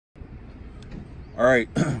All right,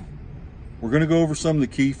 we're going to go over some of the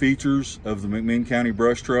key features of the Mcminn County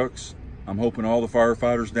Brush Trucks. I'm hoping all the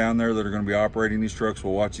firefighters down there that are going to be operating these trucks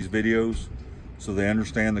will watch these videos so they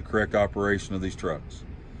understand the correct operation of these trucks.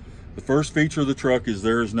 The first feature of the truck is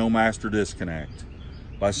there is no master disconnect.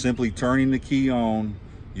 By simply turning the key on,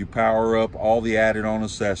 you power up all the added on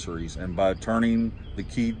accessories, and by turning the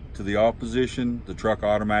key to the off position, the truck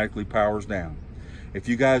automatically powers down. If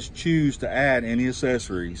you guys choose to add any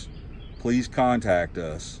accessories, please contact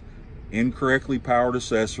us. Incorrectly powered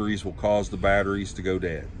accessories will cause the batteries to go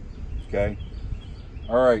dead. Okay?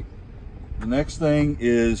 All right, the next thing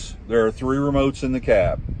is there are 3 remotes in the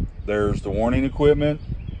cab. There's the warning equipment,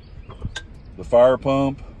 the fire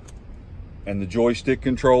pump, and the joystick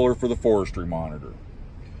controller for the forestry monitor.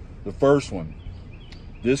 The first one,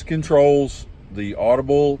 this controls the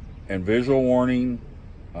audible and visual warning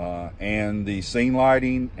and the scene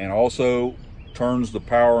lighting, and also turns the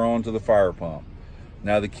power on to the fire pump.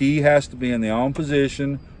 Now the key has to be in the on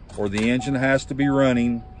position, or the engine has to be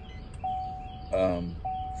running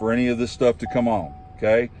for any of this stuff to come on,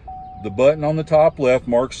 okay? The button on the top left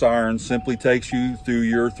marked siren simply takes you through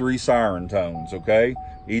your 3 siren tones, okay?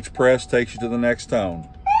 Each press takes you to the next tone.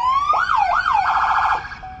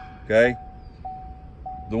 Okay?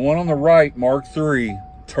 The one on the right, marked 3,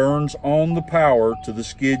 turns on the power to the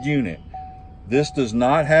skid unit. This does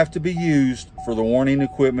not have to be used for the warning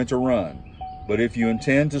equipment to run, but if you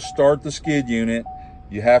intend to start the skid unit,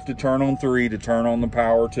 you have to turn on 3 to turn on the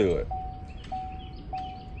power to it.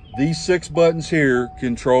 These 6 buttons here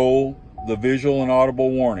control the visual and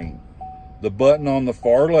audible warning. The button on the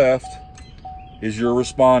far left is your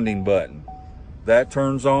responding button. That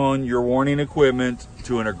turns on your warning equipment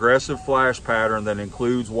to an aggressive flash pattern that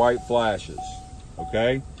includes white flashes,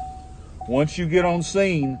 okay? Once you get on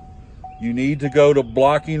scene, you need to go to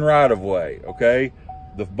blocking right of way, okay?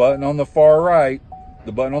 The button on the far right,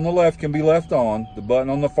 the button on the left can be left on. The button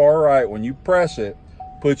on the far right, when you press it,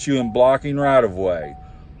 puts you in blocking right of way.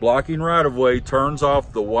 Blocking right of way turns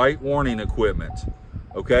off the white warning equipment.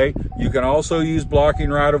 Okay, you can also use blocking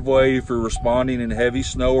right of way if you're responding in heavy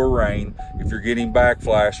snow or rain, if you're getting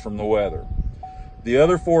backflash from the weather. The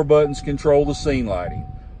other 4 buttons control the scene lighting.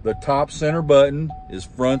 The top center button is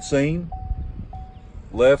front scene,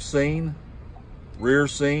 left scene, rear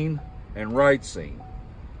scene, and right scene.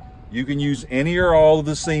 You can use any or all of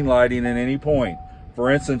the scene lighting at any point. For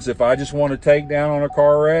instance, if I just want to take down on a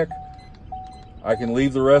car wreck, I can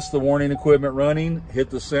leave the rest of the warning equipment running, hit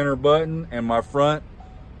the center button, and my front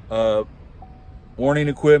warning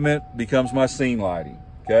equipment becomes my scene lighting,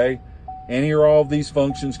 okay? Any or all of these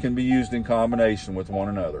functions can be used in combination with one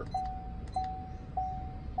another.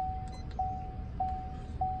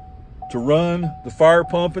 To run the fire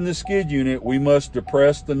pump and the skid unit, we must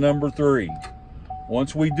depress the number 3.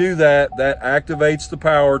 Once we do that, that activates the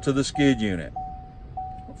power to the skid unit.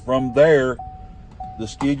 From there, the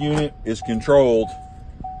skid unit is controlled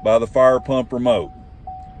by the fire pump remote.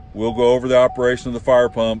 We'll go over the operation of the fire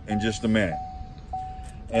pump in just a minute.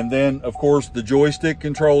 And then, of course, the joystick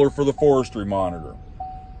controller for the forestry monitor.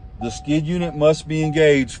 The skid unit must be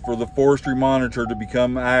engaged for the forestry monitor to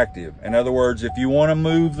become active. In other words, if you want to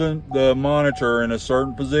move the monitor in a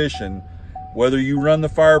certain position, whether you run the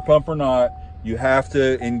fire pump or not, you have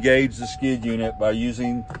to engage the skid unit by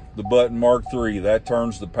using the button marked 3. That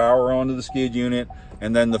turns the power onto the skid unit,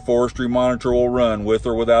 and then the forestry monitor will run with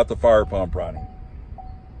or without the fire pump running.